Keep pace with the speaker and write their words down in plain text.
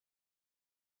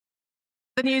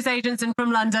the newsagents in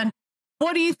from London.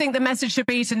 What do you think the message should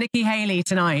be to Nikki Haley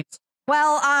tonight?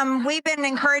 Well, we've been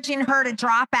encouraging her to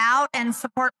drop out and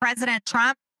support President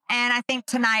Trump. And I think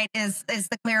tonight is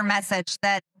the clear message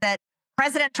that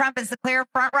President Trump is the clear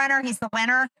front runner. He's the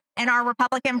winner in our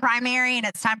Republican primary, and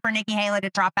it's time for Nikki Haley to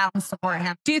drop out and support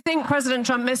him. Do you think President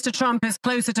Trump, Mr. Trump, is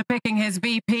closer to picking his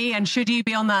VP, and should you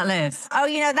be on that list? Oh,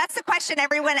 that's the question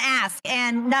everyone asks.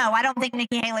 And no, I don't think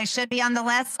Nikki Haley should be on the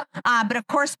list. But of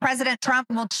course, President Trump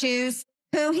will choose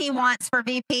who he wants for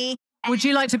VP. Would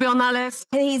you like to be on that list?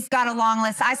 He's got a long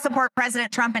list. I support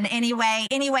President Trump in any way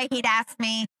he'd ask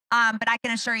me. But I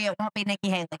can assure you it won't be Nikki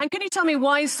Haley. And can you tell me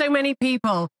why so many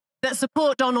people that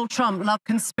support Donald Trump love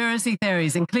conspiracy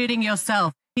theories, including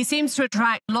yourself? He seems to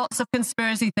attract lots of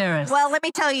conspiracy theorists. Well, let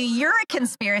me tell you, you're a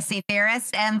conspiracy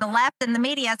theorist, and the left and the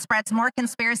media spreads more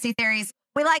conspiracy theories.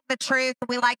 We like the truth.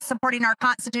 We like supporting our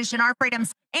Constitution, our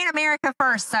freedoms, and America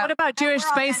first. So, what about Jewish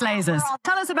space lasers?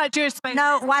 Tell us about Jewish space.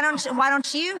 No, why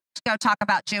don't you go talk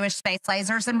about Jewish space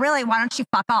lasers? And really, why don't you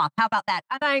fuck off? How about that?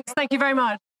 Thanks. Thank you very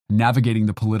much. Navigating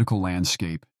the political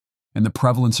landscape and the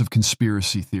prevalence of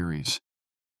conspiracy theories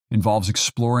involves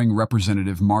exploring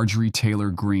Representative Marjorie Taylor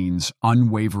Greene's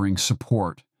unwavering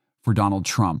support for Donald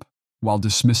Trump while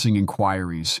dismissing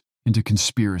inquiries into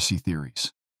conspiracy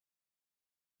theories.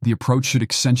 The approach should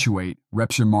accentuate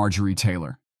Rep. Marjorie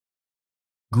Taylor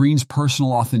Greene's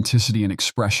personal authenticity and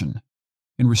expression.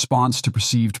 In response to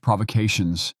perceived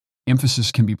provocations,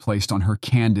 emphasis can be placed on her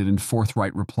candid and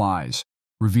forthright replies,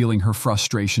 revealing her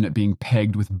frustration at being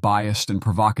pegged with biased and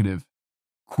provocative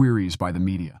queries by the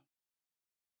media.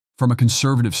 From a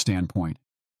conservative standpoint,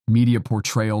 media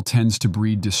portrayal tends to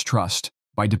breed distrust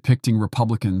by depicting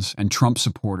Republicans and Trump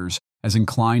supporters as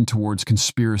inclined towards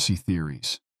conspiracy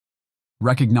theories.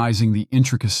 Recognizing the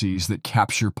intricacies that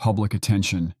capture public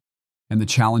attention and the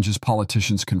challenges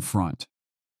politicians confront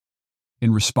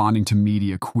in responding to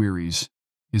media queries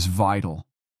is vital.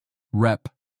 Rep.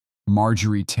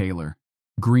 Marjorie Taylor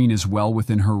Greene is well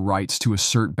within her rights to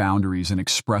assert boundaries and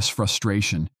express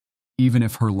frustration, even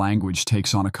if her language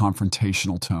takes on a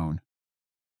confrontational tone.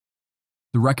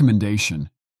 The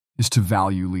recommendation is to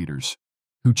value leaders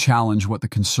who challenge what the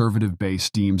conservative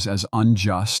base deems as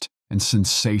unjust and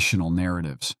sensational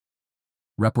narratives.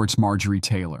 Rep. Marjorie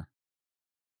Taylor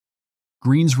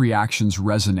Greene's reactions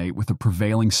resonate with a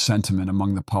prevailing sentiment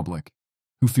among the public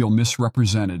who feel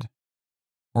misrepresented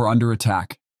or under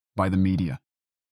attack by the media.